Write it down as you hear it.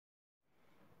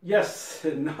Yes,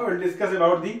 now we'll discuss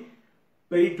about the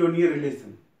peritoneal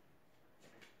relation.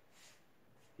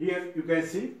 Here you can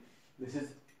see this is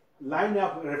line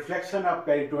of reflection of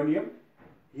peritoneum.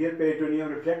 Here peritoneum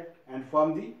reflect and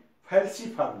form the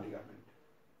falciform ligament.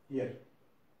 Here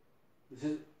this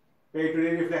is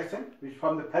peritoneal reflection which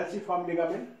form the falciform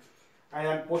ligament, and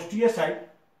on posterior side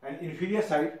and inferior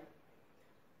side,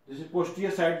 this is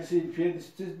posterior side, this is inferior,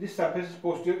 this surface is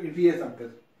posterior, inferior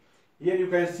surface. Here you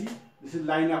can see this is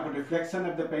line of reflection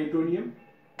of the peritoneum.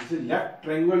 This is left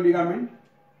triangular ligament.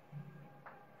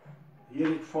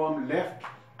 Here it forms left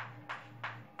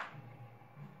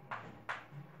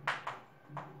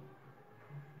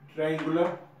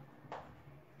triangular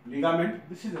ligament.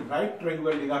 This is the right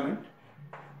triangular ligament.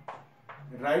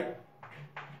 Right.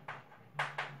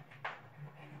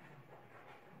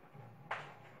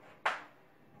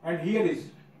 And here is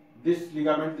this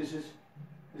ligament. This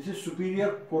is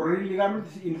superior coronary ligament.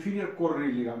 This is inferior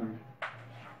coronary ligament.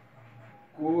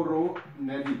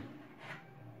 Coronary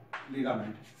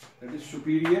ligament. That is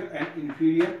superior and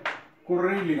inferior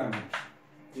coronary ligament.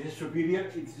 This is superior.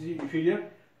 This is inferior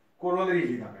coronary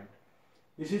ligament.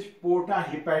 This is porta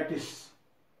hepatis.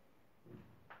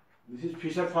 This is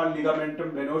fissure for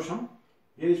ligamentum venosum.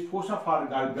 Here is fossa for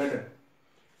gallbladder.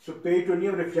 So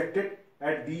peritoneum reflected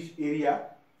at this area,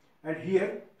 and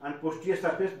here on posterior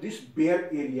surface this bare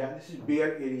area. This is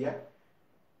bare area.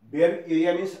 Bare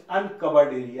area means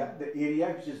uncovered area. The area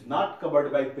which is not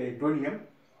covered by peritoneum.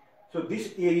 So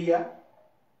this area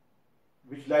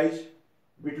which lies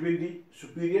between the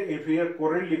superior inferior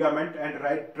coronary ligament and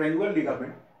right triangular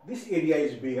ligament, this area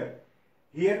is bare.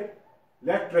 Here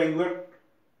left triangular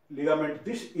ligament,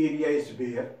 this area is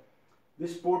bare.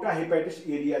 This porta hepatis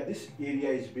area, this area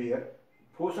is bare.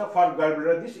 Fossa for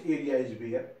gallbladder, this area is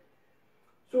bare.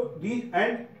 So these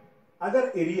and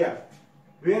other area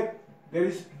where there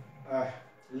is a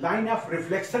line of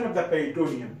reflection of the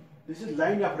peritoneum. This is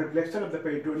line of reflection of the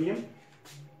peritoneum.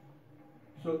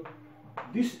 So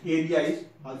this area is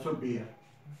also bare.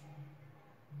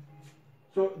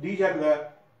 So these are the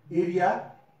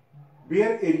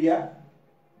bare area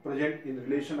present in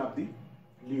relation of the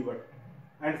liver,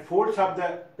 and folds of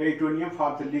the peritoneum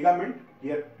form the ligament.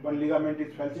 Here one ligament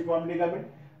is falciform ligament,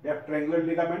 left triangular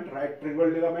ligament, right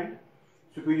triangular ligament,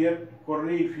 superior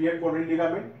coronary, inferior coronary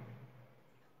ligament,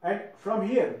 and from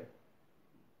here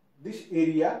this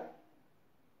area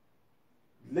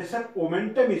lesser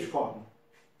omentum is formed.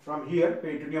 From here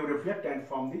peritoneum reflect and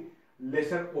form the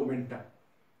lesser omentum.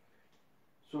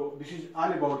 So this is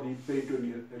all about the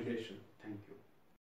peritoneal relation. Thank you.